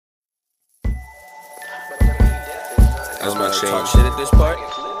That's my chain. Talk shit at this part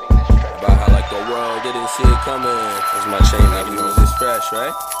about how like the world didn't see it coming. That's my chain. That music is fresh,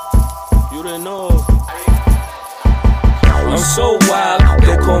 right? You didn't know. I'm so wild.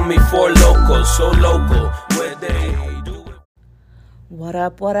 They call me Four Loko, so local. Where they do it. What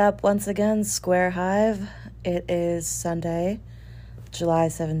up? Once again, Square Hive. It is Sunday, July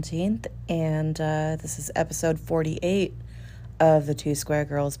 17th, and this is episode 48 of the Two Square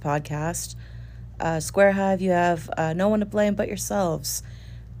Girls podcast. Square Hive, you have no one to blame but yourselves.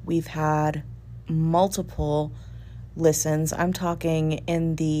 We've had multiple listens. I'm talking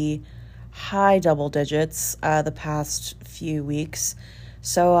in the high double digits the past few weeks.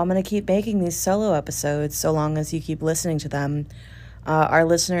 So I'm going to keep making these solo episodes so long as you keep listening to them. Our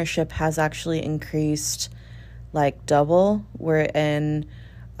listenership has actually increased like double. We're in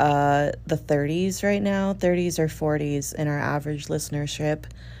the 30s right now, 30s or 40s in our average listenership.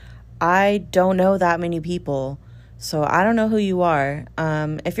 I don't know that many people, so I don't know who you are.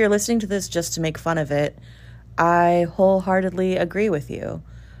 If you're listening to this just to make fun of it, I wholeheartedly agree with you.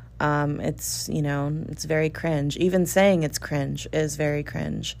 It's very cringe. Even saying it's cringe is very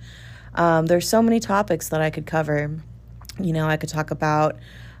cringe. There's so many topics that I could cover. I could talk about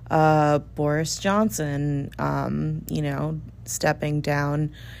Boris Johnson, stepping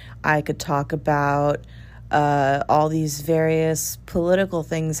down. I could talk about all these various political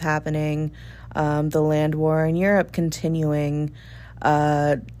things happening, the land war in Europe continuing,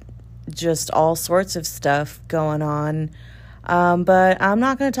 just all sorts of stuff going on. But I'm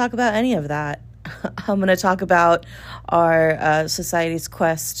not going to talk about any of that. I'm going to talk about our society's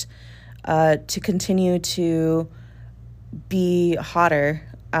quest to continue to be hotter.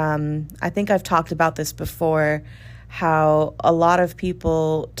 I think I've talked about this before, how a lot of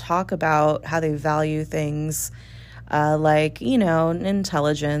people talk about how they value things like,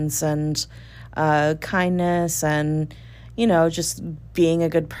 intelligence and kindness and, just being a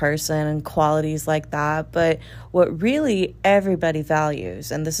good person and qualities like that. But what really everybody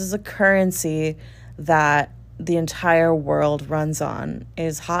values, and this is a currency that the entire world runs on,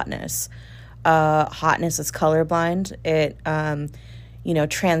 is hotness. Hotness is colorblind. It,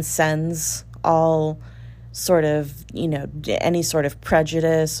 transcends all sort of, any sort of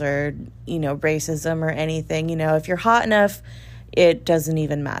prejudice or, racism or anything. If you're hot enough, it doesn't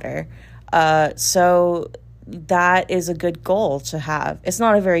even matter. So that is a good goal to have. It's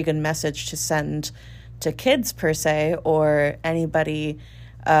not a very good message to send to kids per se, or anybody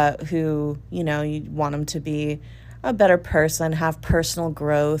who, you want them to be a better person, have personal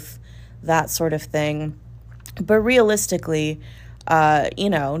growth, that sort of thing. But realistically,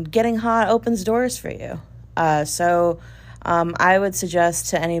 getting hot opens doors for you. So I would suggest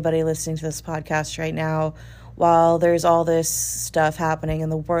to anybody listening to this podcast right now, while there's all this stuff happening in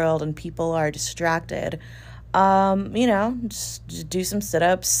the world and people are distracted, just do some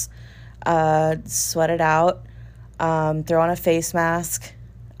sit-ups, sweat it out, throw on a face mask,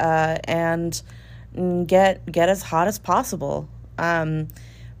 and get as hot as possible.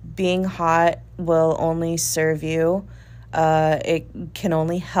 Being hot will only serve you. It can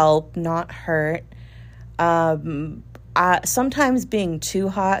only help, not hurt. Sometimes being too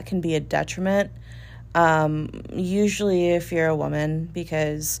hot can be a detriment, usually if you're a woman,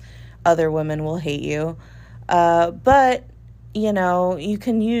 because other women will hate you. But, you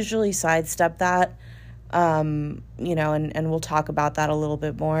can usually sidestep that, and we'll talk about that a little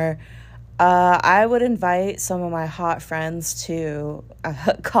bit more. I would invite some of my hot friends to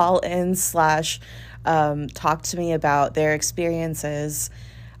call in / talk to me about their experiences,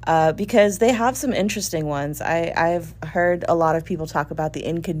 because they have some interesting ones. I've heard a lot of people talk about the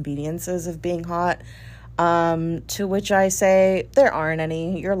inconveniences of being hot, to which I say there aren't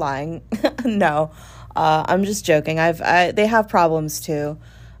any. You're lying. No, I'm just joking. They have problems too.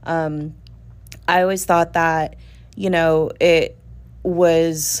 I always thought that, it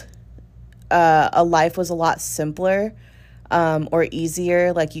was a life was a lot simpler, or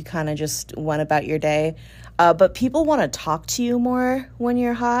easier, like you kind of just went about your day. But people want to talk to you more when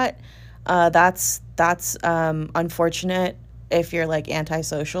you're hot. That's unfortunate if you're like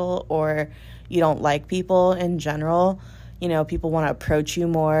antisocial or you don't like people in general. People want to approach you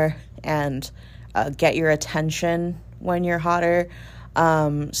more and get your attention when you're hotter.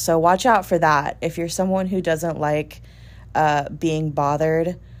 So watch out for that. If you're someone who doesn't like being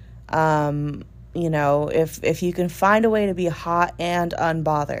bothered, if you can find a way to be hot and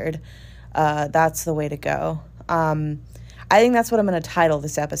unbothered, that's the way to go. I think that's what I'm going to title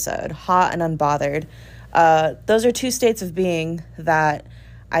this episode, Hot and Unbothered. Those are two states of being that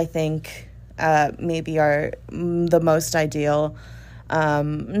I think maybe are the most ideal.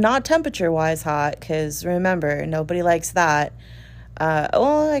 Not temperature-wise hot, because remember, nobody likes that.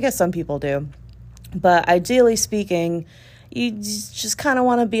 Well, I guess some people do. But ideally speaking, you just kind of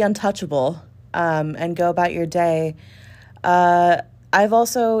want to be untouchable, and go about your day. I've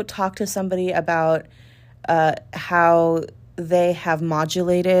also talked to somebody about how they have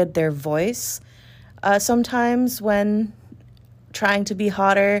modulated their voice sometimes when trying to be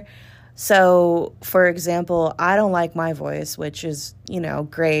hotter. So, for example, I don't like my voice, which is,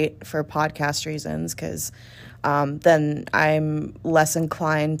 great for podcast reasons, because then I'm less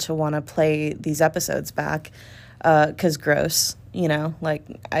inclined to want to play these episodes back, because gross, like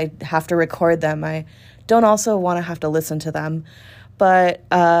I have to record them. I don't also want to have to listen to them. But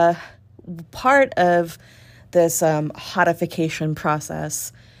part of this hotification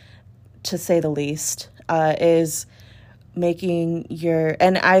process, to say the least, is making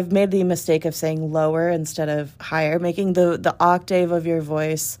and I've made the mistake of saying lower instead of higher, making the octave of your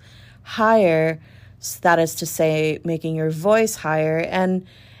voice higher, that is to say, making your voice higher. And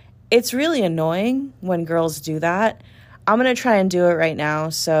it's really annoying when girls do that. I'm going to try and do it right now,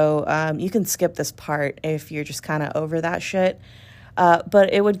 so you can skip this part if you're just kind of over that shit.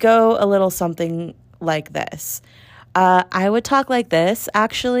 But it would go a little something like this. I would talk like this,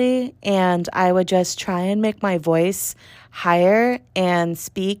 actually, and I would just try and make my voice higher and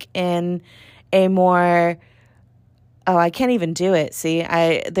speak in a more... Oh, I can't even do it. See,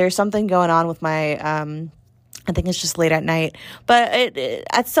 there's something going on with my... I think it's just late at night. But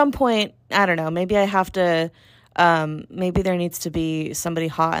at some point, I don't know, maybe I have to... maybe there needs to be somebody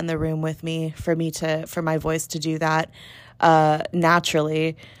hot in the room with me for my voice to do that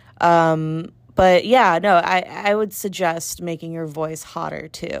naturally. But yeah, no, I would suggest making your voice hotter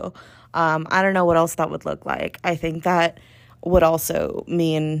too. I don't know what else that would look like. I think that would also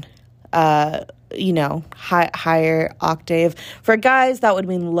mean, higher octave. For guys, that would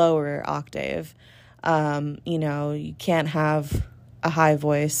mean lower octave. You can't have a high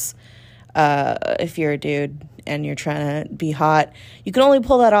voice if you're a dude and you're trying to be hot. You can only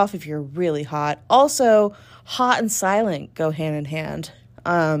pull that off if you're really hot. Also, hot and silent go hand in hand.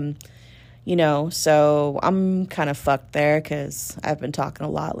 So I'm kind of fucked there because I've been talking a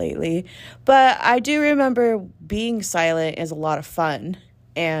lot lately. But I do remember being silent is a lot of fun,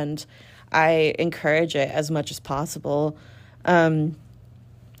 and I encourage it as much as possible. I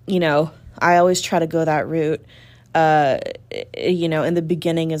always try to go that route, in the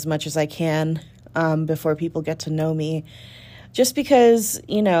beginning as much as I can, before people get to know me. Just because,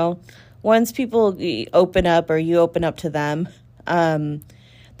 once people open up or you open up to them,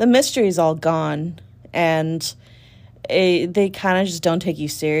 the mystery is all gone, and they kind of just don't take you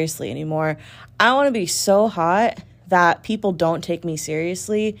seriously anymore. I want to be so hot that people don't take me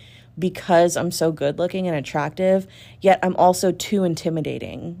seriously because I'm so good looking and attractive, yet I'm also too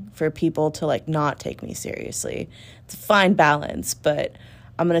intimidating for people to not take me seriously. It's a fine balance, but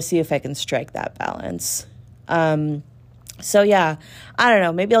I'm going to see if I can strike that balance. So yeah, I don't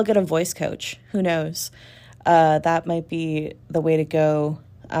know, maybe I'll get a voice coach. Who knows? That might be the way to go.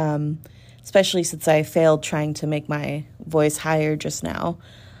 Especially since I failed trying to make my voice higher just now.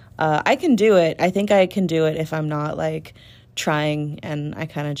 I can do it. I think I can do it if I'm not trying and I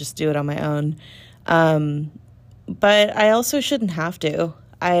kind of just do it on my own. But I also shouldn't have to.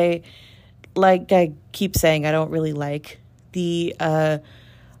 I keep saying, I don't really like the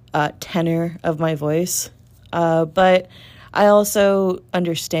tenor of my voice. But I also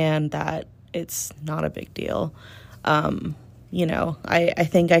understand that it's not a big deal. I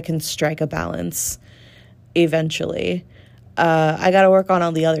think I can strike a balance eventually. I got to work on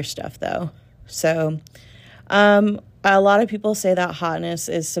all the other stuff, though. So, a lot of people say that hotness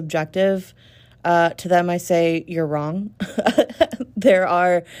is subjective. To them, I say, you're wrong. There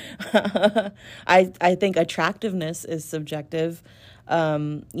are, I think attractiveness is subjective.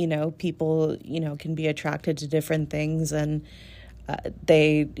 People, can be attracted to different things, and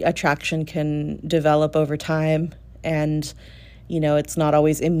attraction can develop over time, and it's not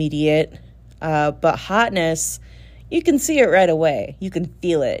always immediate. But hotness, you can see it right away. You can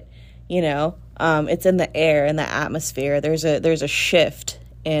feel it. It's in the air, in the atmosphere. There's a shift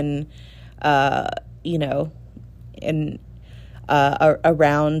in around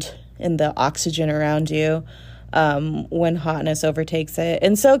in the oxygen around you when hotness overtakes it.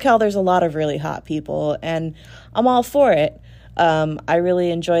 In SoCal, there's a lot of really hot people, and I'm all for it. I really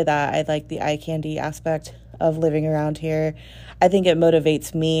enjoy that. I like the eye candy aspect of living around here. I think it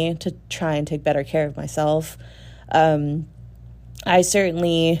motivates me to try and take better care of myself. I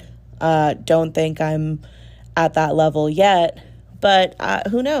certainly don't think I'm at that level yet, but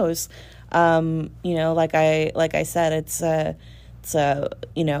who knows? Like I said, it's It's,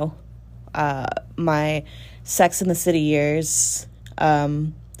 my Sex in the City years.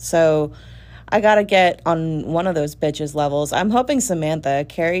 So I gotta get on one of those bitches levels. I'm hoping Samantha.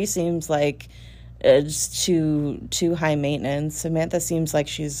 Carrie seems like it's too high maintenance. Samantha seems like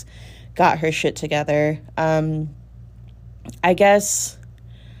she's got her shit together. I guess,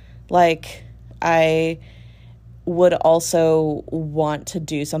 like, I would also want to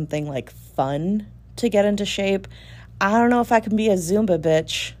do something, like, fun to get into shape. I don't know if I can be a Zumba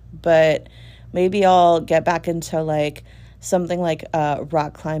bitch, but maybe I'll get back into, like, something like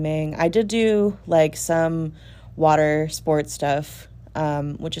rock climbing. I did do, like, some water sports stuff,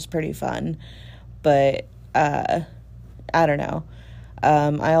 which is pretty fun, but I don't know.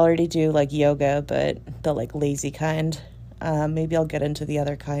 I already do, like, yoga, but the, like, lazy kind. Maybe I'll get into the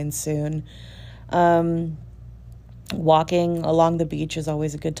other kind soon. Walking along the beach is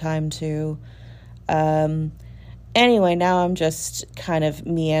always a good time, too. Anyway, now I'm just kind of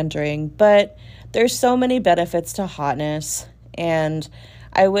meandering, but there's so many benefits to hotness, and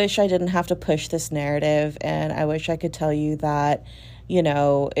I wish I didn't have to push this narrative, and I wish I could tell you that,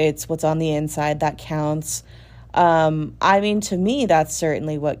 it's what's on the inside that counts. I mean, to me, that's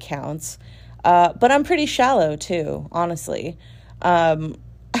certainly what counts. But I'm pretty shallow too, honestly. I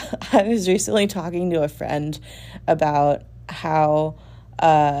was recently talking to a friend about how,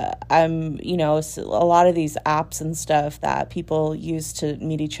 I'm, a lot of these apps and stuff that people use to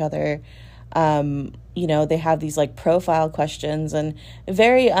meet each other, they have these like profile questions, and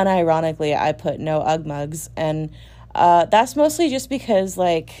very unironically, I put no Ugg mugs. And, that's mostly just because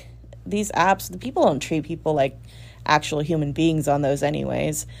like these apps, the people don't treat people like actual human beings on those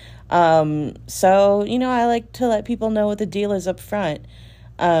anyways. So, I like to let people know what the deal is up front.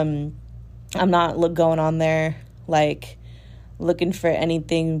 I'm not going on there, like, looking for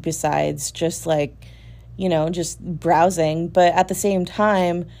anything besides just, like, just browsing. But at the same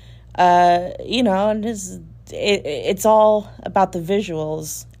time, it's all about the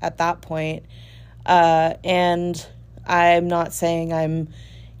visuals at that point. And I'm not saying I'm,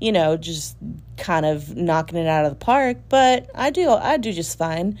 just kind of knocking it out of the park, but I do just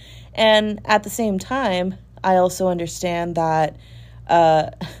fine. And at the same time, I also understand that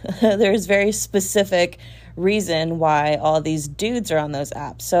there's very specific reason why all these dudes are on those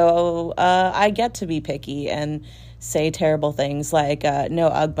apps. So I get to be picky and say terrible things like no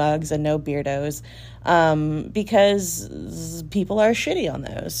Ugg bugs and no beardos, because people are shitty on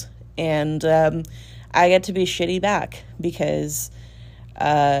those. And I get to be shitty back because,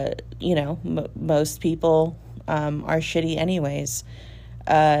 most people are shitty anyways.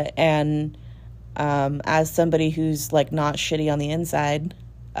 And as somebody who's like not shitty on the inside,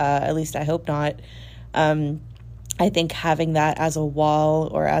 at least I hope not, I think having that as a wall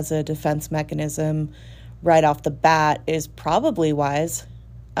or as a defense mechanism right off the bat is probably wise.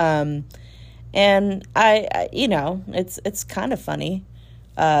 And I it's kind of funny.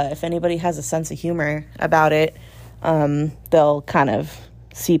 If anybody has a sense of humor about it, they'll kind of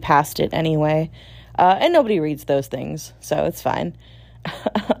see past it anyway. And nobody reads those things, so it's fine.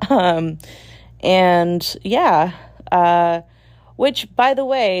 And yeah, which, by the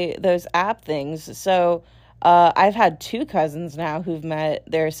way, those app things, so I've had 2 cousins now who've met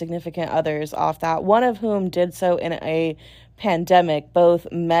their significant others off that, one of whom did so in a pandemic,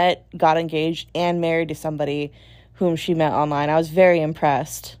 both met, got engaged, and married to somebody whom she met online. I was very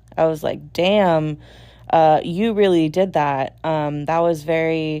impressed. I was like, damn, you really did that. That was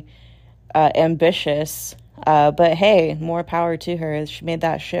very ambitious. But hey, more power to her. She made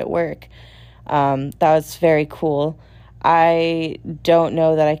that shit work. That was very cool. I don't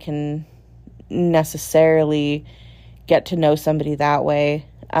know that I can necessarily get to know somebody that way,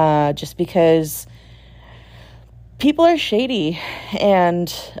 just because people are shady,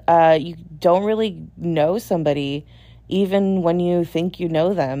 and you don't really know somebody even when you think you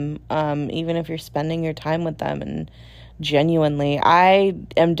know them, even if you're spending your time with them. And genuinely, I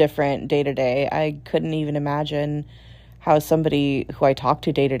am different day to day. I couldn't even imagine how somebody who I talk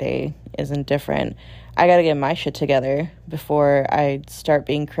to day to day isn't different. I gotta get my shit together before I start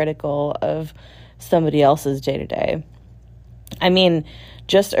being critical of somebody else's day to day. I mean,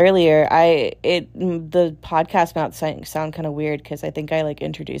 just earlier, the podcast might sound kind of weird because I think I like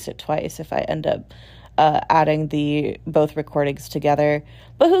introduce it twice if I end up adding the both recordings together.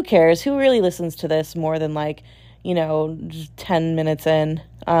 But who cares? Who really listens to this more than like, 10 minutes in?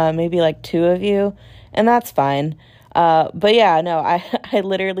 Maybe like 2 of you, and that's fine. But yeah, no, I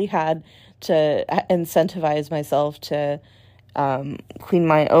literally had to incentivize myself to clean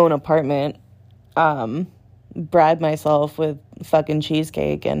my own apartment, bribe myself with fucking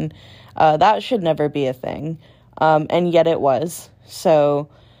cheesecake, and that should never be a thing. And yet it was. So,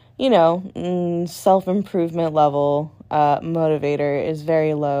 self-improvement level motivator is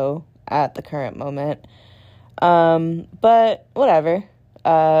very low at the current moment. But whatever.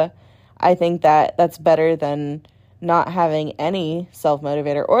 I think that that's better than not having any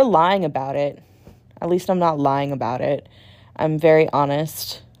self-motivator or lying about it. At least I'm not lying about it. I'm very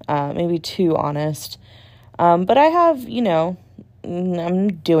honest, maybe too honest. But I have,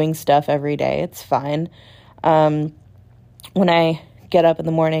 I'm doing stuff every day. It's fine. When I get up in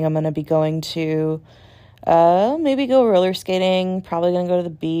the morning, I'm going to be going to maybe go roller skating, probably going to go to the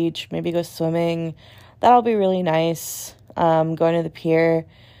beach, maybe go swimming. That'll be really nice. Going to the pier.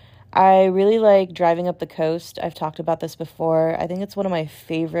 I really like driving up the coast. I've talked about this before. I think it's one of my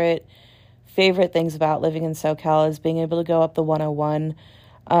favorite things about living in SoCal is being able to go up the 101.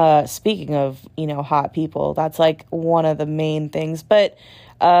 Speaking of, hot people, that's like one of the main things. But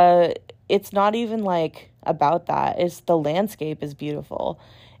it's not even like about that. It's the landscape is beautiful.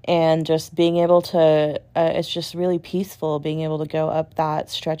 And just being able to, it's just really peaceful being able to go up that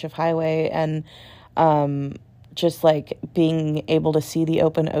stretch of highway and just like being able to see the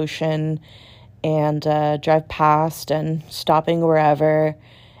open ocean and drive past and stopping wherever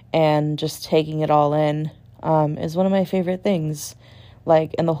and just taking it all in is one of my favorite things,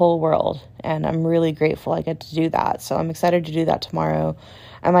 like, in the whole world. And I'm really grateful I get to do that. So I'm excited to do that tomorrow.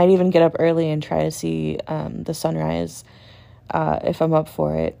 I might even get up early and try to see the sunrise if I'm up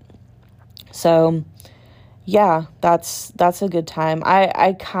for it. So yeah, that's a good time.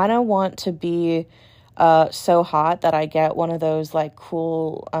 I kind of want to be so hot that I get one of those like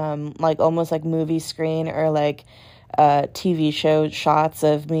cool like almost like movie screen or like TV show shots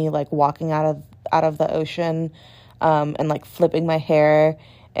of me like walking out of the ocean and like flipping my hair,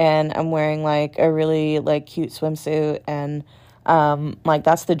 and I'm wearing like a really like cute swimsuit, and like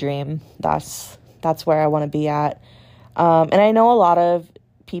that's the dream. That's where I want to be at. And I know a lot of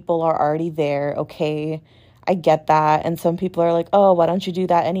people are already there. Okay, I get that. And some people are like, oh, why don't you do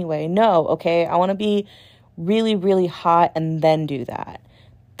that anyway? No, okay, I want to be really, really hot and then do that.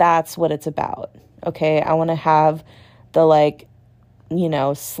 That's what it's about. Okay, I want to have the like,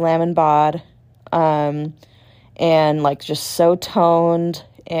 slam and bod, and like just so toned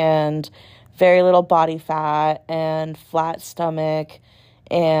and very little body fat and flat stomach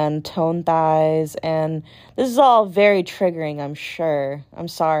and toned thighs. And this is all very triggering, I'm sure. I'm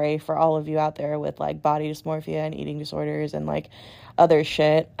sorry for all of you out there with like body dysmorphia and eating disorders and like other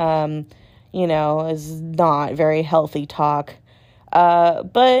shit. Is not very healthy talk.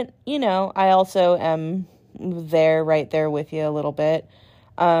 But I also am right there with you a little bit.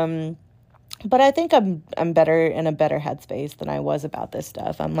 But I think I'm better in a better headspace than I was about this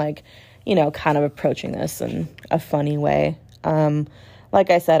stuff. I'm like, kind of approaching this in a funny way. Like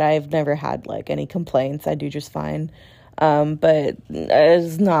I said, I've never had like any complaints. I do just fine. But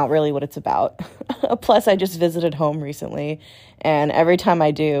it's not really what it's about. Plus, I just visited home recently, and every time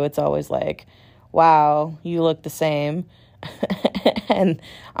I do, it's always like, wow, you look the same. And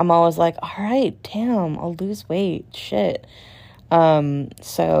I'm always like, all right, damn, I'll lose weight. Shit.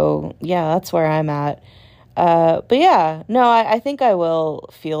 So yeah, that's where I'm at. But yeah, no, I think I will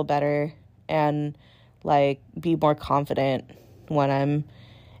feel better and like be more confident when I'm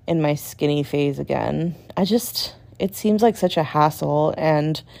in my skinny phase again. It seems like such a hassle,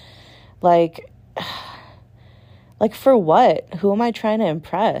 and like for what? Who am I trying to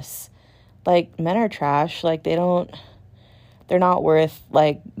impress? Like, men are trash. Like, they're not worth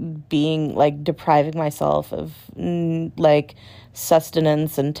like being like depriving myself of like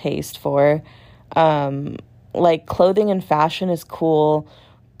sustenance and taste for. Like, clothing and fashion is cool,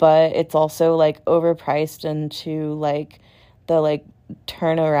 but it's also like overpriced, and to like the like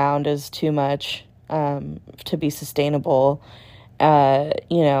turnaround is too much to be sustainable.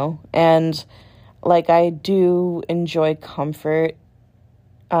 And like I do enjoy comfort.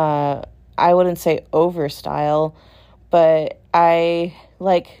 I wouldn't say over style, but I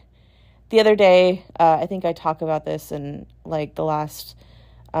like the other day, I think I talk about this in like the last,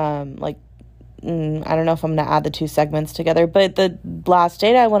 I don't know if I'm going to add the two segments together, but the last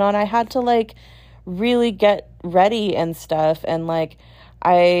date I went on, I had to like really get ready and stuff. And like,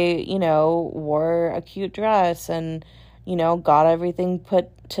 I, wore a cute dress and, got everything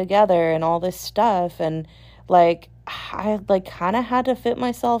put together and all this stuff. And like, I like kind of had to fit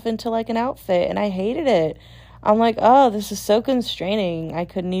myself into like an outfit, and I hated it. I'm like, oh, this is so constraining. I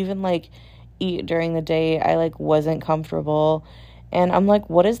couldn't even like eat during the day. I like wasn't comfortable. And I'm like,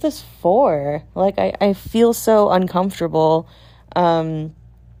 what is this for? Like, I feel so uncomfortable.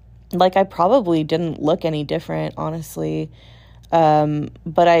 Like I probably didn't look any different, honestly.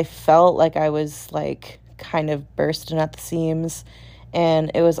 But I felt like I was like kind of bursting at the seams,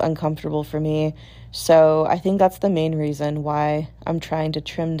 and it was uncomfortable for me. So I think that's the main reason why I'm trying to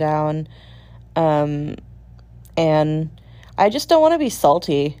trim down. And I just don't want to be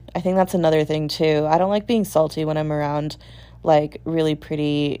salty. I think that's another thing too. I don't like being salty when I'm around like really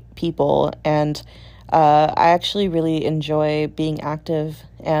pretty people, and I actually really enjoy being active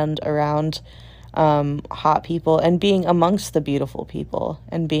and around hot people and being amongst the beautiful people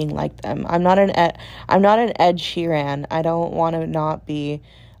and being like them. I'm not an Ed Sheeran. I don't want to not be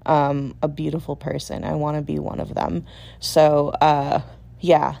a beautiful person. I want to be one of them. So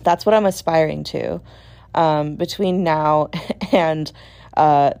yeah, that's what I'm aspiring to between now and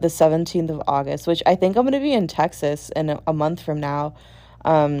the 17th of August, which I think I'm going to be in Texas in a month from now.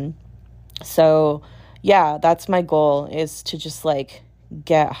 So yeah, that's my goal, is to just like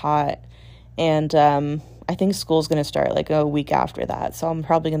get hot. And I think school's going to start like a week after that. So I'm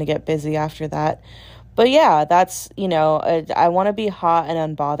probably going to get busy after that. But yeah, that's, I want to be hot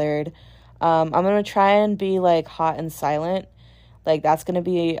and unbothered. I'm going to try and be like hot and silent. Like that's going to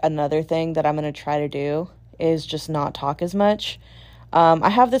be another thing that I'm going to try to do, is just not talk as much. I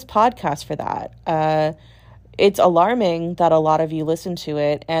have this podcast for that. It's alarming that a lot of you listen to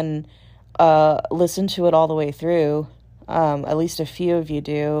it and listen to it all the way through. At least a few of you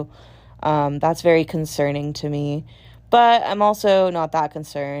do. That's very concerning to me. But I'm also not that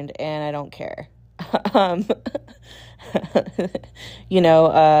concerned, and I don't care.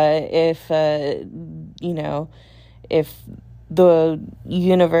 If the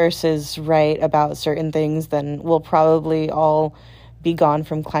universe is right about certain things, then we'll probably all be gone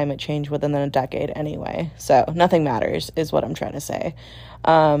from climate change within a decade anyway. So nothing matters is what I'm trying to say.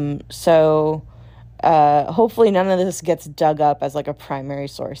 Hopefully none of this gets dug up as like a primary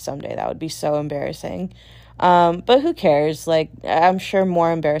source someday. That would be so embarrassing. But who cares? Like, I'm sure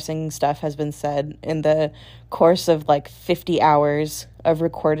more embarrassing stuff has been said in the course of like 50 hours of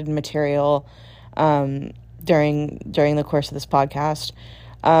recorded material, during the course of this podcast.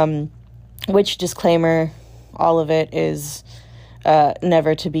 Which, disclaimer, all of it is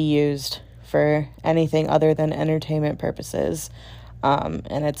never to be used for anything other than entertainment purposes.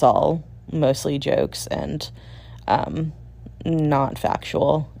 And it's all mostly jokes and not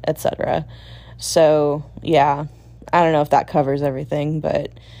factual, etc. So yeah, I don't know if that covers everything,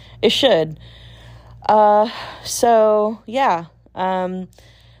 but it should. So yeah,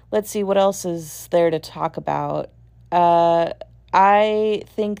 let's see what else is there to talk about. I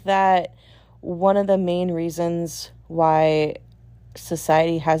think that one of the main reasons why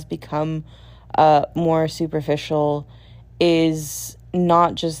society has become more superficial is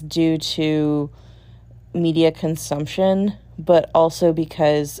not just due to media consumption, but also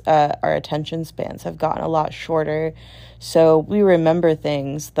because our attention spans have gotten a lot shorter. So we remember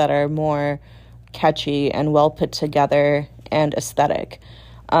things that are more catchy and well put together and aesthetic,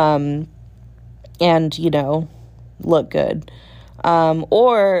 and, look good,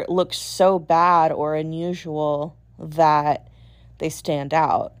 or look so bad or unusual that they stand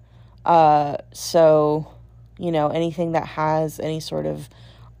out. So anything that has any sort of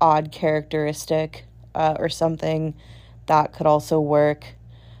odd characteristic or something, that could also work.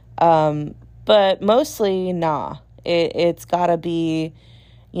 But mostly, nah. It's gotta be,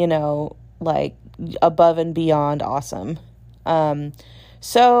 like above and beyond awesome.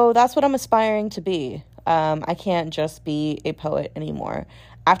 So that's what I'm aspiring to be. I can't just be a poet anymore.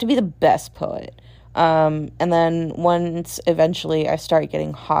 I have to be the best poet. And then once eventually I start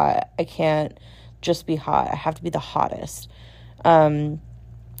getting hot, I can't just be hot. I have to be the hottest.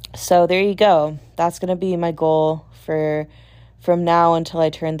 So there you go. That's going to be my goal from now until I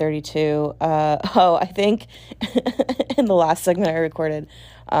turn 32. I think in the last segment I recorded,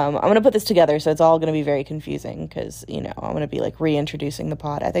 I'm going to put this together, so it's all going to be very confusing because, I'm going to be like reintroducing the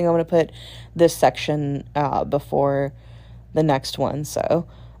pod. I think I'm going to put this section before the next one. So,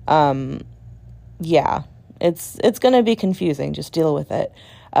 yeah, it's going to be confusing. Just deal with it.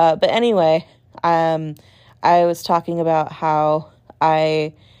 But anyway, I was talking about how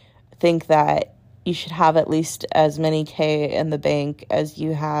I think that you should have at least as many K in the bank as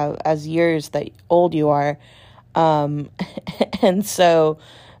you have, as years that old you are. And so,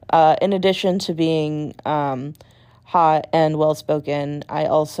 in addition to being hot and well-spoken, I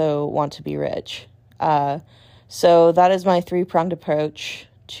also want to be rich. So that is my three-pronged approach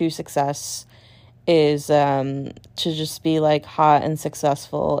to success, is to just be like hot and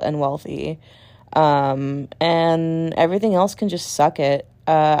successful and wealthy. And everything else can just suck it.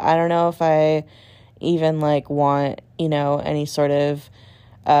 I don't know if I even like want, any sort of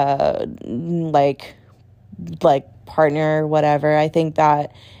like partner or whatever. I think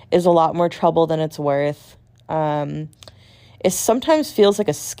that is a lot more trouble than it's worth. It sometimes feels like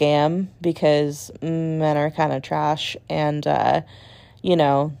a scam because men are kind of trash, and,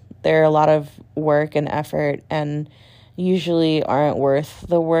 they're a lot of work and effort and usually aren't worth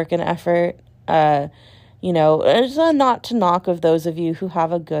the work and effort. It's not to knock of those of you who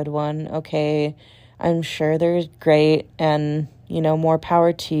have a good one, okay? I'm sure they're great, and, more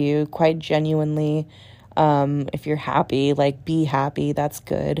power to you, quite genuinely. If you're happy, be happy, that's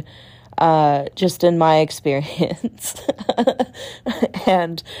good. Just in my experience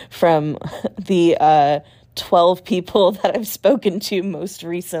and from the 12 people that I've spoken to most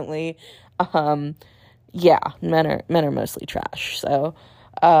recently, men are mostly trash. So,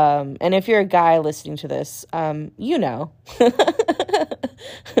 and if you're a guy listening to this, you know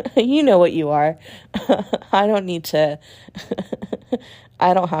what you are. I don't need to,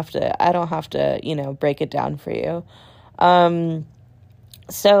 I don't have to, break it down for you.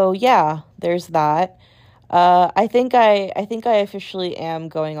 So yeah, there's that. I think I officially am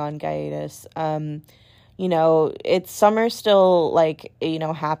going on hiatus. It's summer still,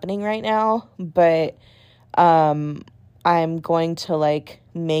 happening right now, but, I'm going to,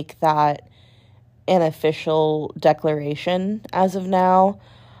 make that an official declaration as of now,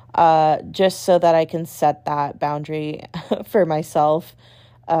 just so that I can set that boundary for myself.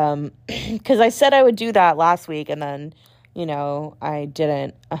 'Cause I said I would do that last week, and then, I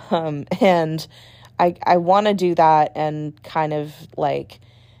didn't. And I want to do that and kind of,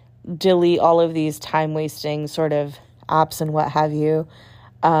 delete all of these time-wasting sort of apps and what have you,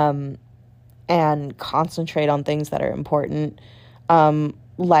 and concentrate on things that are important.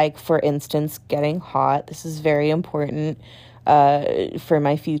 For instance, getting hot. This is very important for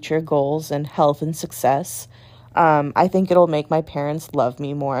my future goals and health and success. I think it'll make my parents love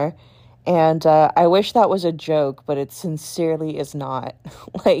me more. And I wish that was a joke, but it sincerely is not.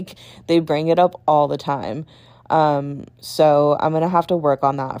 They bring it up all the time. So I'm going to have to work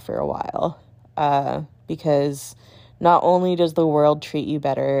on that for a while. Because not only does the world treat you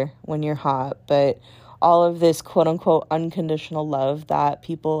better when you're hot, but all of this quote-unquote unconditional love that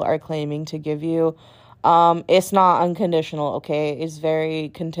people are claiming to give you, it's not unconditional, okay? It's very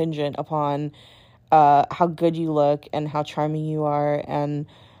contingent upon how good you look and how charming you are, and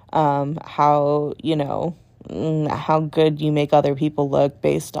how good you make other people look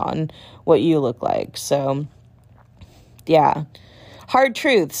based on what you look like. So, yeah, hard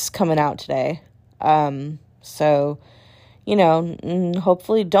truths coming out today. So,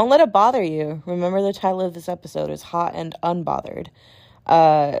 hopefully don't let it bother you. Remember, the title of this episode is Hot and Unbothered.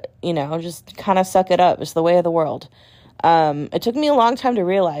 Just kind of suck it up. It's the way of the world. It took me a long time to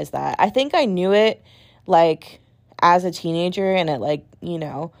realize that. I think I knew it, as a teenager, and it,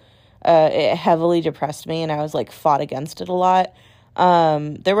 it heavily depressed me, and I was, fought against it a lot.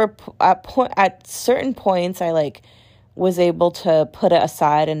 There were, at certain points, I, was able to put it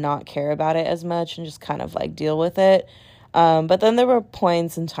aside and not care about it as much and just kind of, deal with it. But then there were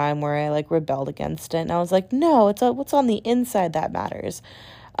points in time where I, rebelled against it, and I was like, no, it's what's on the inside that matters.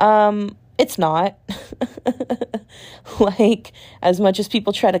 It's not. As much as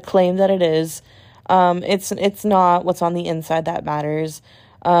people try to claim that it is, it's not what's on the inside that matters.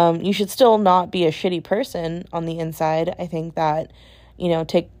 You should still not be a shitty person on the inside. I think that,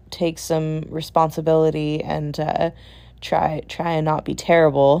 take some responsibility and try and not be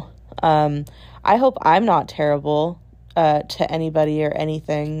terrible. I hope I'm not terrible to anybody or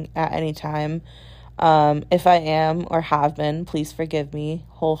anything at any time. If I am or have been, please forgive me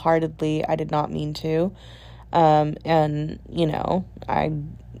wholeheartedly. I did not mean to. And, I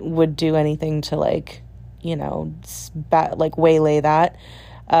would do anything to waylay that.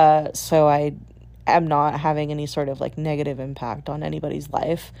 So I am not having any sort of negative impact on anybody's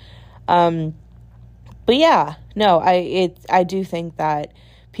life. But yeah, no, I do think that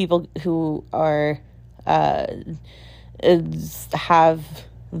people who are, have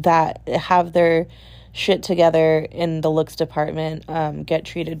their shit together in the looks department, get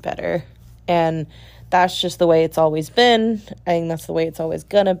treated better. And that's just the way it's always been. I think that's the way it's always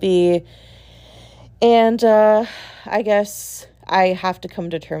gonna be. And, I guess I have to come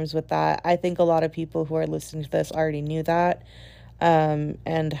to terms with that. I think a lot of people who are listening to this already knew that,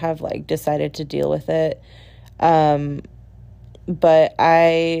 and have decided to deal with it. But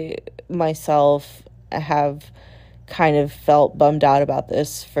I myself have kind of felt bummed out about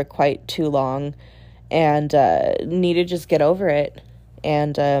this for quite too long, and need to just get over it,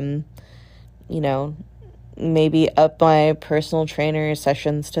 and maybe up my personal trainer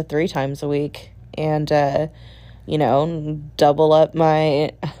sessions to 3 times a week, and double up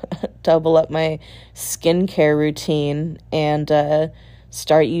my skincare routine, and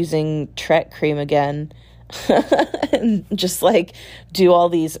start using Tret cream again. And just like do all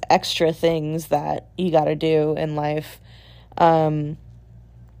these extra things that you got to do in life. So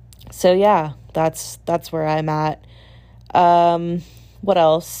yeah, that's where I'm at. What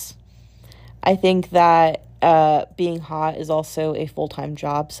else? I think that being hot is also a full-time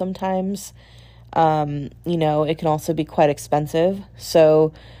job sometimes. It can also be quite expensive.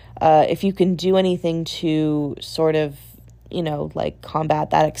 So if you can do anything to sort of, like combat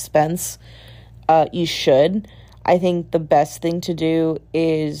that expense, you should. I think the best thing to do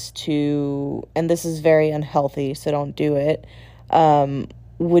is and this is very unhealthy, so don't do it,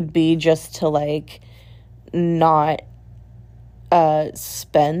 would be just to like not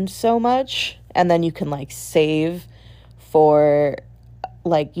spend so much, and then you can like save for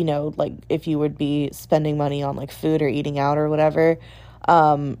like, like if you would be spending money on like food or eating out or whatever,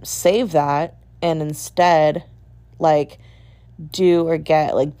 save that and instead like do or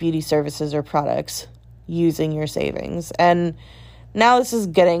get like beauty services or products using your savings. And now this is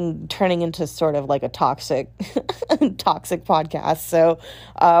turning into sort of like a toxic podcast. So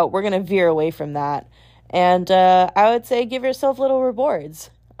we're going to veer away from that. And I would say give yourself little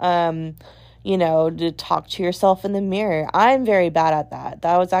rewards, to talk to yourself in the mirror. I'm very bad at that.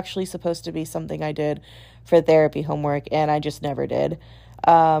 That was actually supposed to be something I did for therapy homework, and I just never did.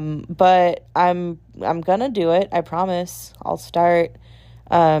 But I'm gonna do it. I promise. I'll start.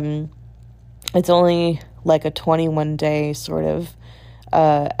 It's only like a 21-day sort of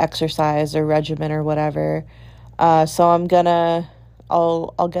exercise or regimen or whatever. So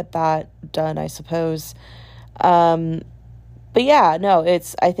I'll get that done, I suppose. But yeah, no,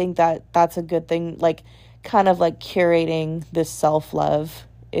 I think that's a good thing. Like kind of like curating this self-love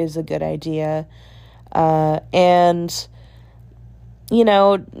is a good idea. And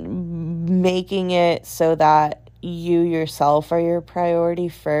making it so that you yourself are your priority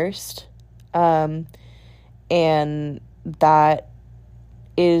first. And that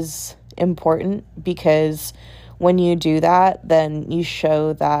is important because when you do that, then you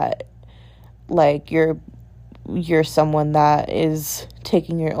show that like you're someone that is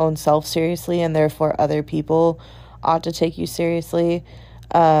taking your own self seriously, and therefore other people ought to take you seriously.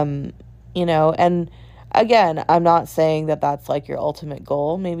 And again, I'm not saying that that's like your ultimate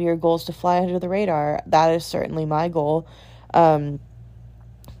goal. Maybe your goal is to fly under the radar. That is certainly my goal.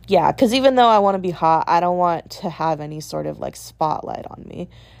 Yeah, because even though I want to be hot, I don't want to have any sort of like spotlight on me.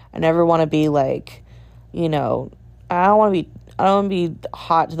 I never want to be like, I don't want to be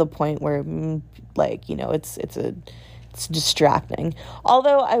hot to the point where like, it's distracting.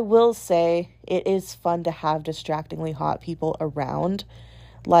 Although I will say it is fun to have distractingly hot people around.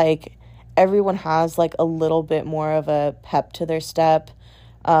 Like everyone has like a little bit more of a pep to their step.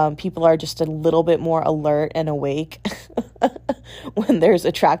 People are just a little bit more alert and awake when there's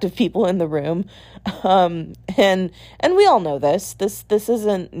attractive people in the room. And we all know this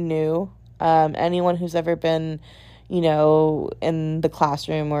isn't new. Anyone who's ever been, in the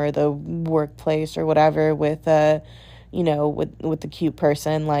classroom or the workplace or whatever with with the cute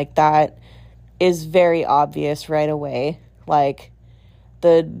person, like that is very obvious right away. Like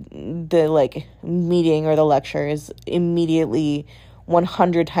the like meeting or the lecture is immediately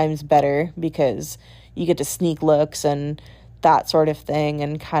 100 times better because you get to sneak looks and that sort of thing,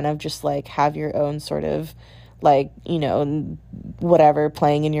 and kind of just like have your own sort of like, whatever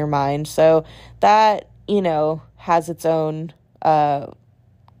playing in your mind. So that, has its own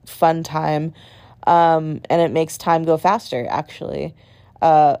fun time. And it makes time go faster, actually.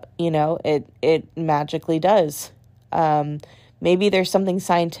 It magically does. Maybe there's something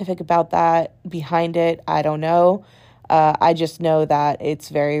scientific about that behind it. I don't know. I just know that it's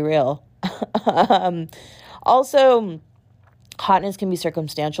very real. Also, hotness can be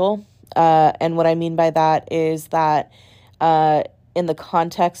circumstantial. And what I mean by that is that in the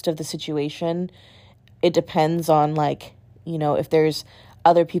context of the situation, it depends on like, if there's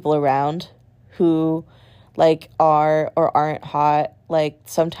other people around who like are or aren't hot. Like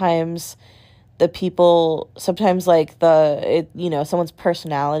sometimes like someone's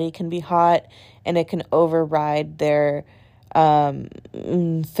personality can be hot and it can override their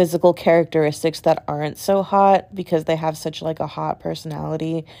physical characteristics that aren't so hot because they have such like a hot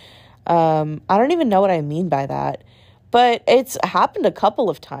personality. I don't even know what I mean by that, but it's happened a couple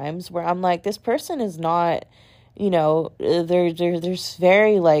of times where I'm like, this person is not, they're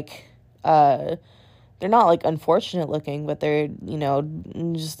very like, they're not like unfortunate looking, but they're,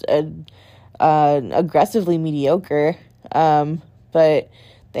 just aggressively mediocre. But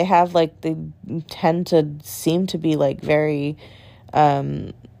they have like, they tend to seem to be like very,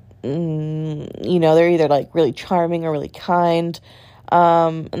 they're either like really charming or really kind.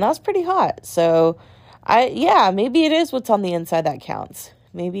 And that's pretty hot. So maybe it is what's on the inside that counts.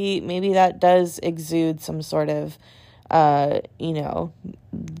 Maybe that does exude some sort of,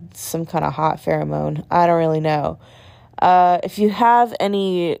 some kind of hot pheromone. I don't really know. If you have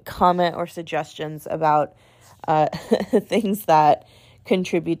any comment or suggestions about things that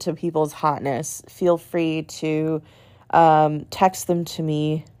contribute to people's hotness, feel free to text them to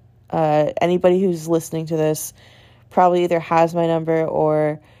me. Anybody who's listening to this probably either has my number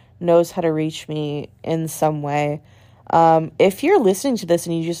or knows how to reach me in some way. If you're listening to this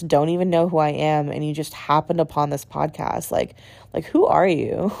and you just don't even know who I am and you just happened upon this podcast, like who are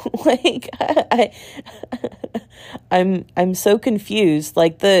you? I'm so confused.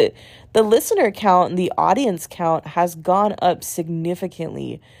 Like the listener count and the audience count has gone up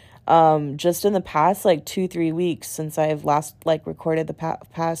significantly. Just in the past 2-3 weeks since I've last recorded the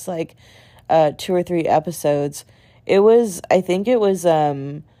past 2 or 3 episodes. I think it was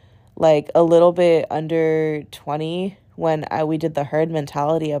a little bit under 20 when we did the herd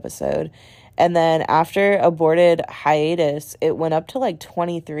mentality episode. And then after aborted hiatus, it went up to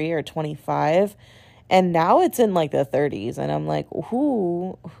 23 or 25. And now it's in the 30s. And I'm like,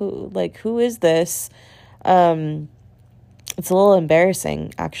 who is this? It's a little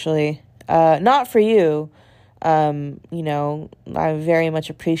embarrassing, actually. Not for you. I very much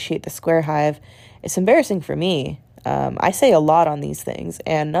appreciate the Square Hive. It's embarrassing for me. I say a lot on these things,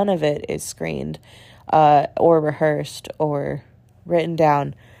 and none of it is screened or rehearsed or written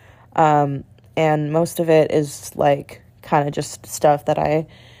down. And most of it is kind of just stuff that I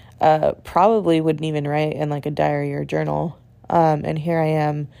probably wouldn't even write in a diary or journal. And here I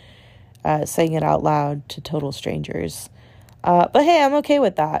am saying it out loud to total strangers. But hey, I'm okay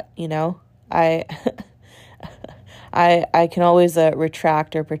with that. I I can always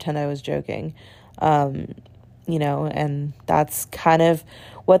retract or pretend I was joking. And that's kind of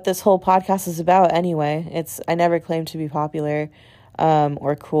what this whole podcast is about anyway. I never claimed to be popular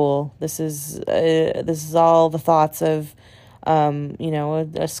or cool. This is all the thoughts of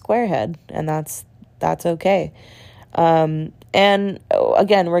a squarehead, and that's okay. And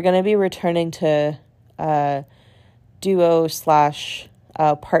again, we're going to be returning to duo /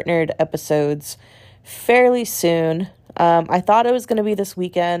 partnered episodes fairly soon. I thought it was going to be this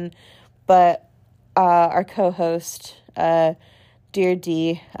weekend, but our co-host, Dear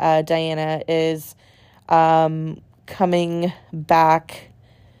D, Diana, is coming back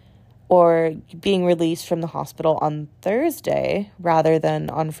or being released from the hospital on Thursday rather than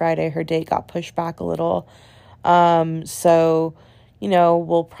on Friday. Her date got pushed back a little. So,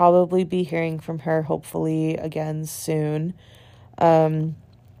 we'll probably be hearing from her hopefully again soon. I'm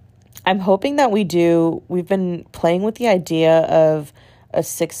hoping that we've been playing with the idea of a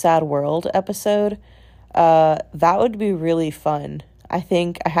Sick Sad World episode. That would be really fun. I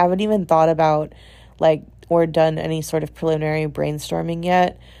think I haven't even thought about or done any sort of preliminary brainstorming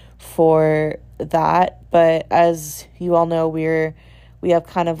yet for that, but as you all know, we have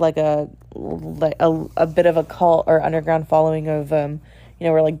kind of a bit of a cult or underground following of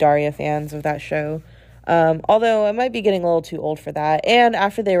we're Daria fans of that show. Although I might be getting a little too old for that, and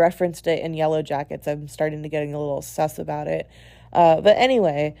after they referenced it in Yellow Jackets, I'm starting to getting a little sus about it. But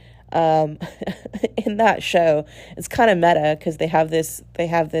anyway, in that show, it's kind of meta because they have this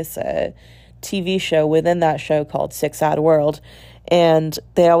TV show within that show called Sick Sad World, and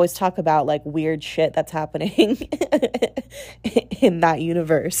they always talk about weird shit that's happening in that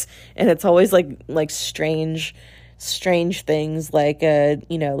universe, and it's always strange things like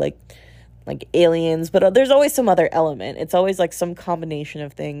aliens, but there's always some other element. It's always some combination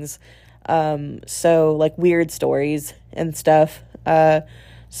of things. So weird stories and stuff.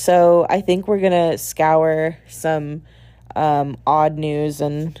 So I think we're gonna scour some odd news,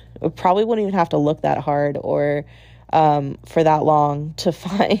 and we probably wouldn't even have to look that hard or for that long to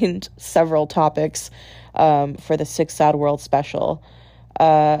find several topics for the Sick Sad World special,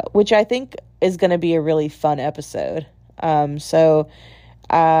 which I think is going to be a really fun episode. So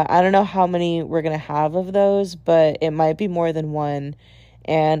I don't know how many we're going to have of those, but it might be more than one,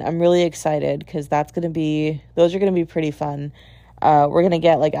 and I'm really excited because those are going to be pretty fun. We're going to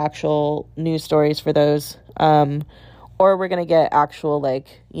get actual news stories for those, or we're going to get actual,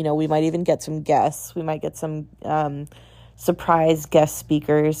 we might even get some guests. We might get some surprise guest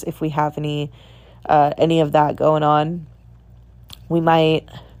speakers if we have any of that going on. We might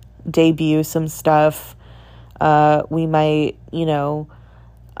debut some stuff. We might,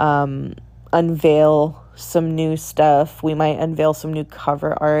 unveil some new stuff. We might unveil some new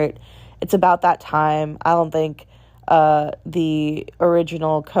cover art. It's about that time. I don't think the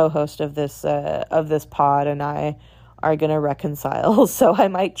original co-host of this pod and I are going to reconcile. So I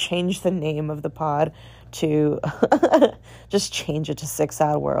might change the name of the pod to just change it to Sick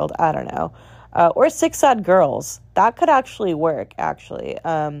Sad World. I don't know. Or Sick Sad Girls. That could actually work, actually.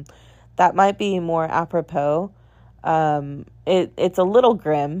 That might be more apropos. It's a little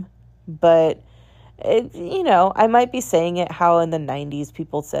grim, but I might be saying it how in the 90s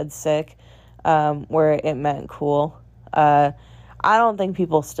people said sick, where it meant cool. I don't think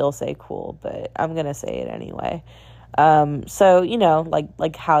people still say cool, but I'm going to say it anyway. So,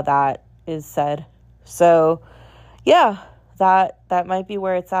 like how that is said. So, yeah, that might be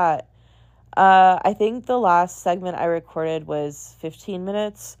where it's at. I think the last segment I recorded was 15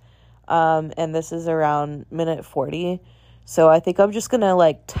 minutes, and this is around minute 40. So I think I'm just going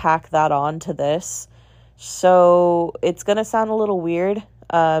to tack that on to this. So it's going to sound a little weird,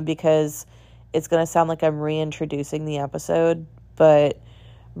 because it's going to sound like I'm reintroducing the episode, but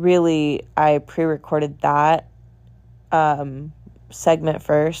really I pre-recorded that, segment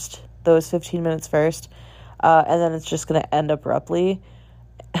first, those 15 minutes first, and then it's just going to end abruptly.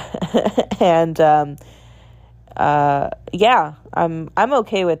 And, yeah, I'm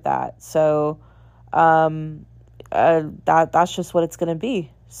okay with that. So, that's just what it's going to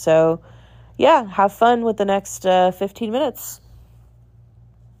be. So, yeah, have fun with the next 15 minutes.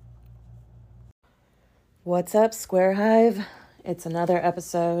 What's up, Square Hive? It's another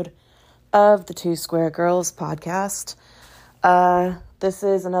episode of the Two Square Girls podcast. This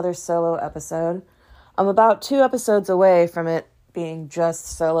is another solo episode. I'm about 2 episodes away from it being just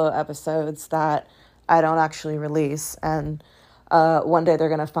solo episodes that I don't actually release, and one day they're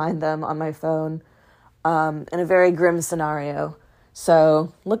going to find them on my phone, in a very grim scenario.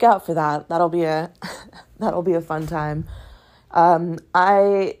 So look out for that. That'll be a fun time.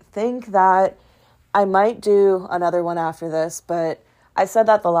 I think that I might do another one after this, but I said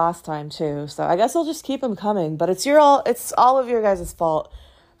that the last time too, so I guess I'll just keep them coming. But it's all of your guys' fault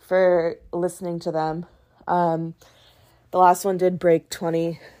for listening to them. The last one did break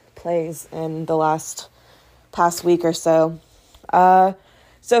 20 plays in the past week or so.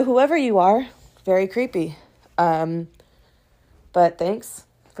 So whoever you are, very creepy. But thanks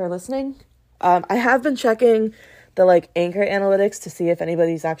for listening. I have been checking the Anchor analytics to see if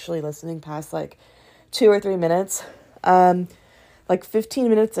anybody's actually listening past 2 or 3 minutes. 15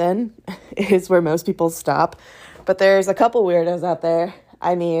 minutes in is where most people stop. But there's a couple weirdos out there.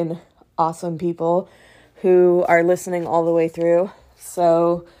 I mean, awesome people who are listening all the way through.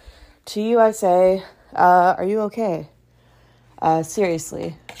 So to you, I say, are you okay?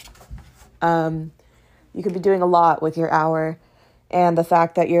 Seriously. You could be doing a lot with your hour, and the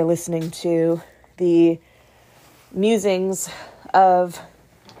fact that you're listening to the musings of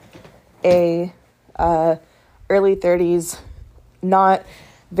a early 30s, not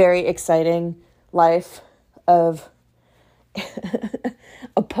very exciting life of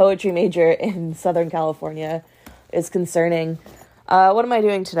a poetry major in Southern California is concerning. What am I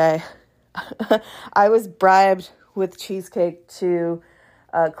doing today? I was bribed with cheesecake to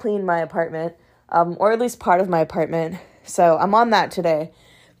clean my apartment, or at least part of my apartment. So I'm on that today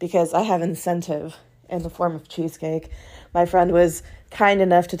because I have incentive in the form of cheesecake. My friend was kind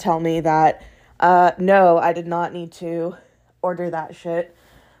enough to tell me that, no, I did not need to order that shit.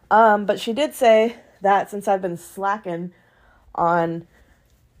 But she did say that since I've been slacking on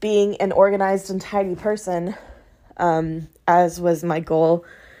being an organized and tidy person, as was my goal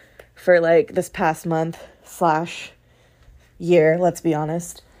for this past month / year, let's be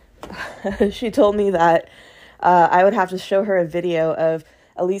honest. She told me that I would have to show her a video of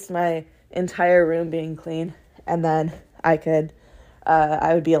at least my entire room being clean, and then I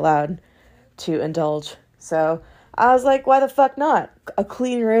would be allowed to indulge. So I was like, why the fuck not? A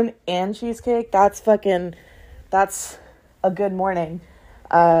clean room and cheesecake? That's a good morning,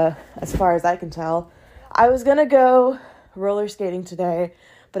 as far as I can tell. I was gonna go roller skating today,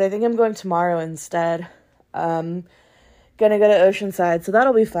 but I think I'm going tomorrow instead. Gonna go to Oceanside, so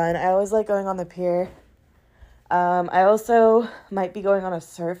that'll be fun. I always like going on the pier. I also might be going on a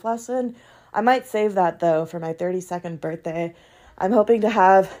surf lesson. I might save that, though, for my 32nd birthday. I'm hoping to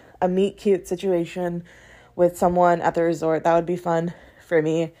have a meet-cute situation with someone at the resort. That would be fun for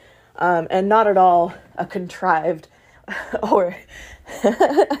me. And not at all a contrived or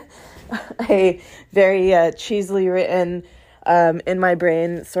a very cheesily written, in my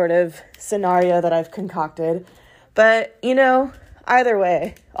brain sort of scenario that I've concocted. But, either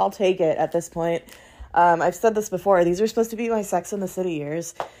way, I'll take it at this point. I've said this before. These are supposed to be my Sex and the City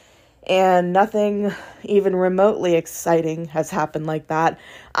years, and nothing even remotely exciting has happened like that.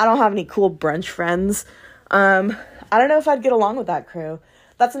 I don't have any cool brunch friends. I don't know if I'd get along with that crew.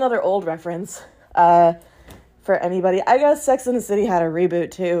 That's another old reference. for anybody. I guess Sex and the City had a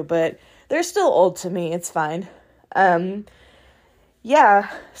reboot too, but they're still old to me. It's fine.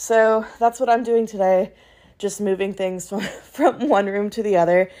 Yeah, so that's what I'm doing today. Just moving things from one room to the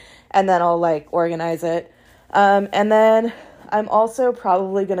other, and then I'll like organize it. And then I'm also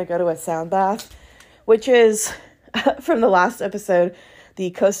probably going to go to a sound bath, which is from the last episode,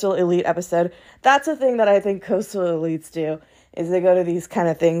 the Coastal Elite episode. That's a thing that I think Coastal Elites do, is they go to these kind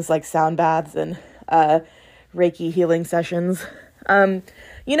of things like sound baths and Reiki healing sessions.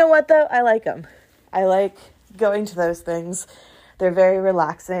 You know what though? I like them. I like going to those things. They're very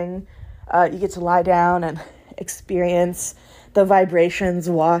relaxing. You get to lie down and experience the vibrations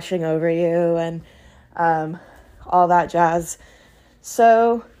washing over you and all that jazz.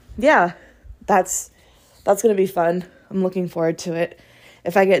 So yeah, that's going to be fun. I'm looking forward to it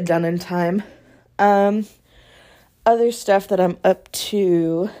if I get done in time. Other stuff that I'm up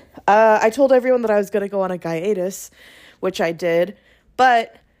to. I told everyone that I was going to go on a hiatus, which I did,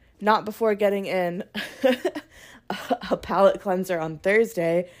 but not before getting in a palate cleanser on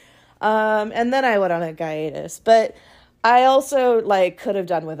Thursday. And then I went on a hiatus, but I also like could have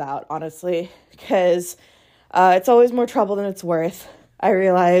done without, honestly, because it's always more trouble than it's worth. I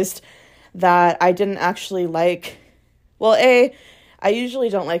realized that I didn't actually like, well, I usually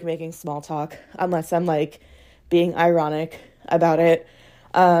don't like making small talk unless I'm like being ironic about it,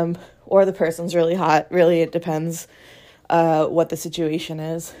 or the person's really hot. Really, it depends what the situation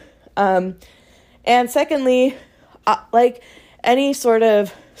is. And secondly, like any sort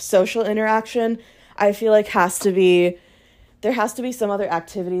of social interaction, I feel like there has to be some other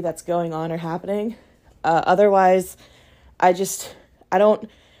activity that's going on or happening. Otherwise, I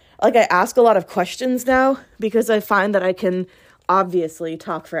ask a lot of questions now because I find that I can obviously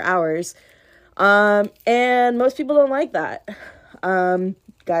talk for hours. And most people don't like that.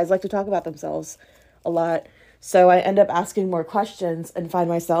 Guys like to talk about themselves a lot. So I end up asking more questions and find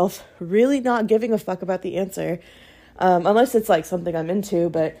myself really not giving a fuck about the answer. Unless it's like something I'm into,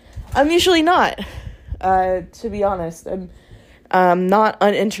 but I'm usually not, to be honest. I'm not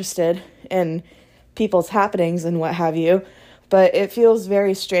uninterested in people's happenings and what have you, but it feels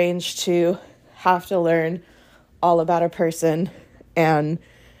very strange to have to learn all about a person, and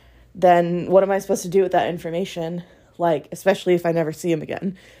then what am I supposed to do with that information? Like, especially if I never see him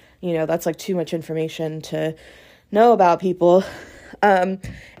again. You know, that's like too much information to know about people. And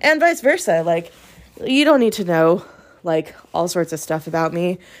vice versa. Like, you don't need to know like all sorts of stuff about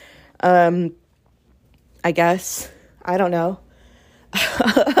me. I guess, I don't know.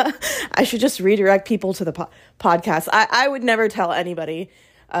 I should just redirect people to the podcast. I would never tell anybody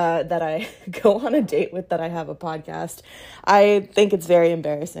that I go on a date with that I have a podcast. I think it's very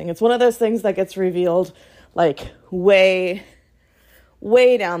embarrassing. It's one of those things that gets revealed like way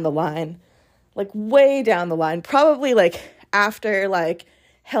down the line. Like way down the line. Probably like after like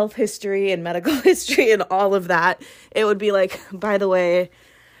health history and medical history and all of that. It would be like, by the way,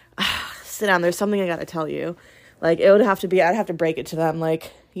 sit down, there's something I gotta tell you. Like, it would have to be, I'd have to break it to them,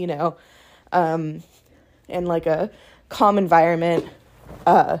 like, you know, in like a calm environment,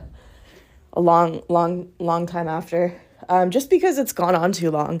 a long time after, just because it's gone on too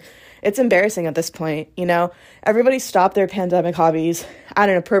long. It's embarrassing at this point, you know. Everybody stopped their pandemic hobbies at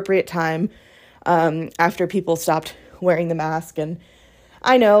an appropriate time, after people stopped wearing the mask. And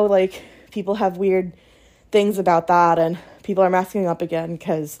I know, like, people have weird things about that, and people are masking up again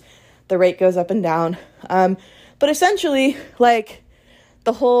because the rate goes up and down. But essentially, like,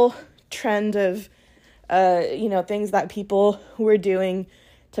 the whole trend of, you know, things that people were doing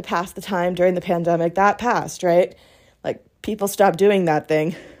to pass the time during the pandemic, that passed, right? Like, people stopped doing that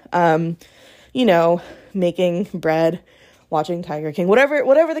thing. You know, making bread, watching Tiger King,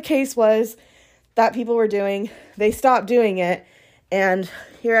 whatever the case was that people were doing, they stopped doing it. And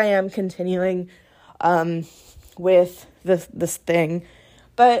here I am continuing, with this thing,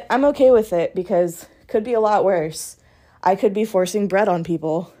 but I'm okay with it because it could be a lot worse. I could be forcing bread on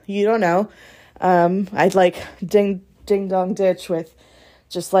people. You don't know. I'd like ding dong ditch with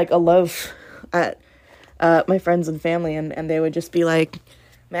just like a loaf at, my friends and family, and they would just be like,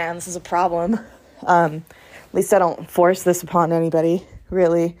 man, this is a problem. At least I don't force this upon anybody,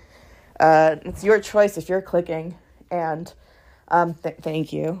 really. It's your choice if you're clicking, and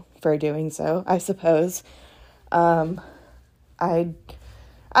thank you for doing so, I suppose. I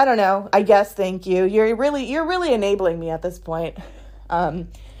don't know. I guess thank you. You're really enabling me at this point.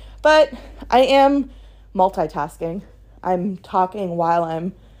 But I am multitasking. I'm talking while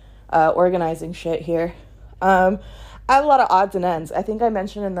I'm organizing shit here. I have a lot of odds and ends. I think I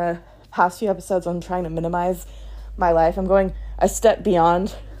mentioned in the past few episodes I'm trying to minimize my life. I'm going a step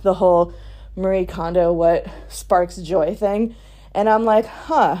beyond the whole Marie Kondo what sparks joy thing. And I'm like,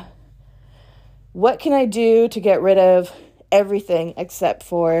 what can I do to get rid of everything except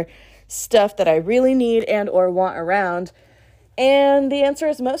for stuff that I really need and or want around? And the answer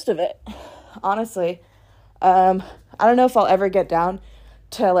is most of it, honestly. I don't know if I'll ever get down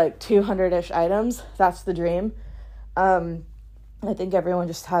to like 200-ish items. That's the dream. I think everyone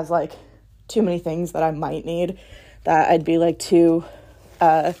just has like too many things that I might need that I'd be like too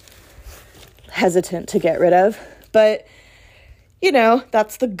hesitant to get rid of. But, you know,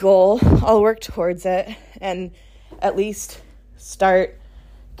 that's the goal. I'll work towards it and at least start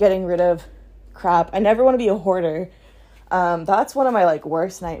getting rid of crap. I never want to be a hoarder. That's one of my like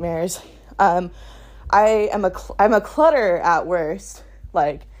worst nightmares. I'm a clutter at worst.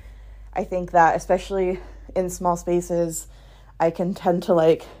 Like, I think that especially in small spaces, I can tend to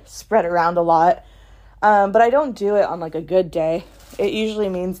like spread around a lot. But I don't do it on like a good day. It usually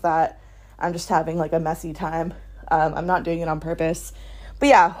means that I'm just having like a messy time. I'm not doing it on purpose. But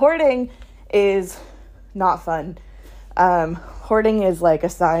yeah, hoarding is not fun. Hoarding is like a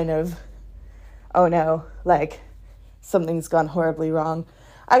sign of, oh no, like something's gone horribly wrong.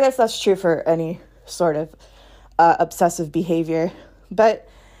 I guess that's true for any sort of obsessive behavior. But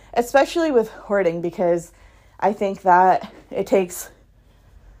especially with hoarding, because I think that it takes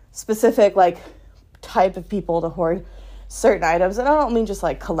specific like type of people to hoard certain items. And I don't mean just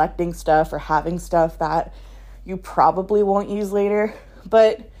like collecting stuff or having stuff that you probably won't use later,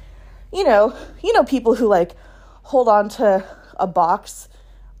 but you know people who like hold on to a box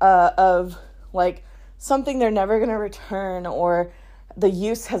of like something they're never going to return, or the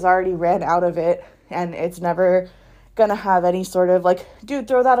use has already ran out of it and it's never gonna have any sort of like, dude,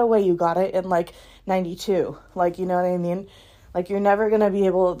 throw that away, you got it in like 92, like, you know what I mean? Like, you're never gonna be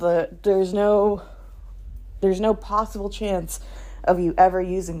able to, there's no possible chance of you ever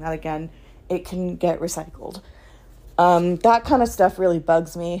using that again. It can get recycled. That kind of stuff really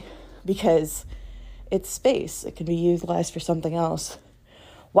bugs me because it's space. It can be utilized for something else.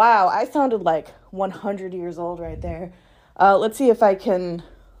 Wow, I sounded like 100 years old right there. Let's see if I can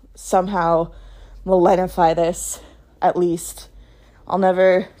somehow millenify this, at least. I'll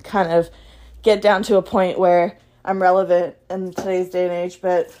never kind of get down to a point where I'm relevant in today's day and age,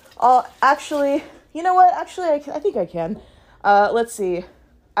 but I'll actually, you know what? Actually, I think I can. Let's see.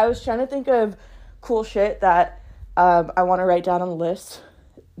 I was trying to think of cool shit that I want to write down on the list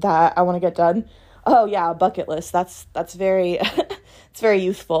that I want to get done. Oh yeah, a bucket list. That's very, it's very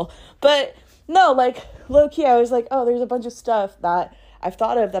youthful. But no, like low key, I was like, oh, there's a bunch of stuff that I've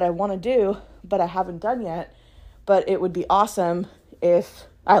thought of that I want to do, but I haven't done yet. But it would be awesome if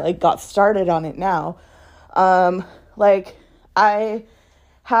I like got started on it now. Like I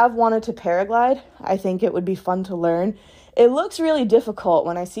have wanted to paraglide. I think it would be fun to learn. It looks really difficult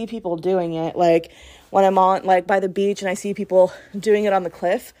when I see people doing it, like when I'm on like by the beach and I see people doing it on the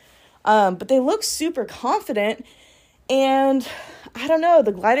cliff. But they look super confident, and I don't know,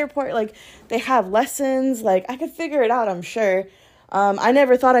 the glider port, like they have lessons, like I could figure it out, I'm sure. I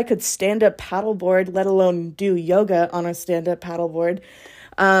never thought I could stand up paddleboard, let alone do yoga on a stand up paddleboard.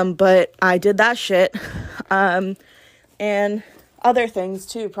 But I did that shit. And other things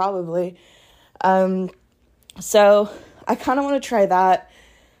too, probably. So I kind of want to try that.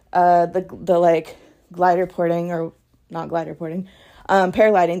 The like glider porting, or not glider porting,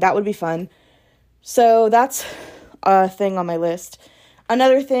 paragliding, that would be fun. So that's a thing on my list.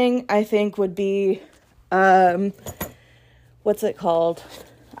 Another thing I think would be, what's it called?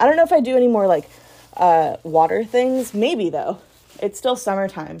 I don't know if I do any more like water things. Maybe though. It's still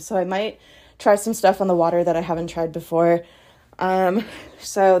summertime, so I might try some stuff on the water that I haven't tried before.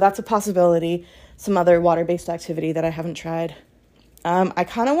 So that's a possibility. Some other water-based activity that I haven't tried. I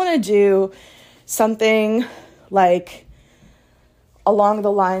kind of want to do something like along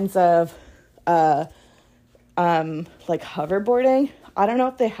the lines of like hoverboarding. I don't know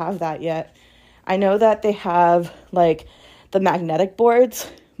if they have that yet. I know that they have like the magnetic boards,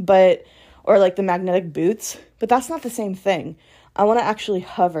 or like the magnetic boots, but that's not the same thing. I want to actually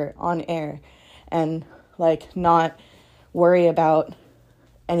hover on air and like not worry about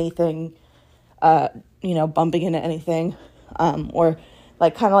anything, bumping into anything, or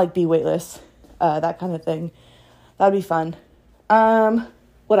like kind of like be weightless, that kind of thing. That'd be fun.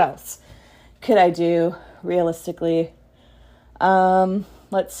 What else could I do realistically?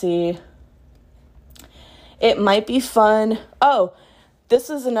 Let's see. It might be fun. Oh, this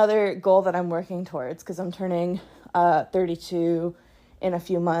is another goal that I'm working towards because I'm turning 32 in a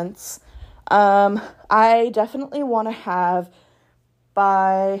few months. I definitely want to have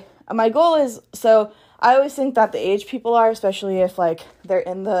my goal is, so I always think that the age people are, especially if like they're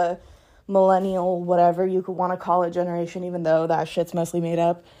in the millennial, whatever you could want to call it, generation, even though that shit's mostly made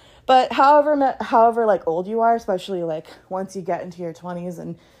up. But however like old you are, especially like once you get into your 20s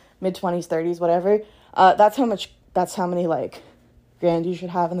and mid-20s, 30s, whatever, that's how many like grand you should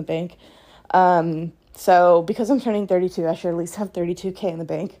have in the bank. So because I'm turning 32, I should at least have 32K in the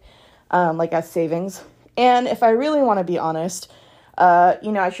bank, like as savings. And if I really want to be honest,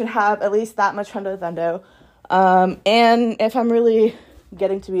 I should have at least that much hundo. And if I'm really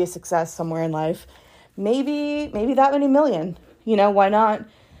getting to be a success somewhere in life, maybe that many million. Why not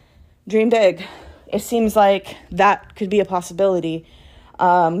dream big? It seems like that could be a possibility.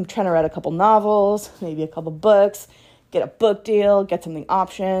 Trying to write a couple novels, maybe a couple books, get a book deal, get something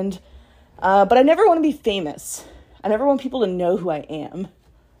optioned. But I never want to be famous. I never want people to know who I am.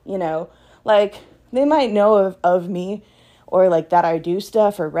 Like they might know of me or like that I do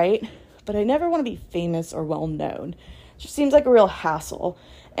stuff or write, but I never want to be famous or well known. It just seems like a real hassle.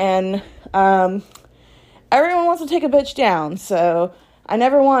 And everyone wants to take a bitch down, so I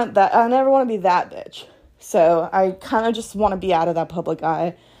never want that. I never want to be that bitch. So I kind of just want to be out of that public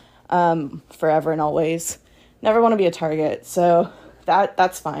eye forever and always. Never want to be a target, so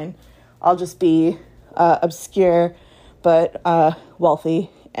that's fine. I'll just be obscure but wealthy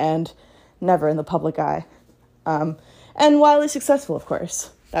and never in the public eye. And wildly successful, of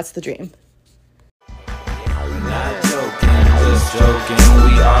course. That's the dream. Not joking, just joking.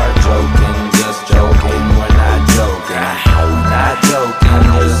 We are joking, just joking.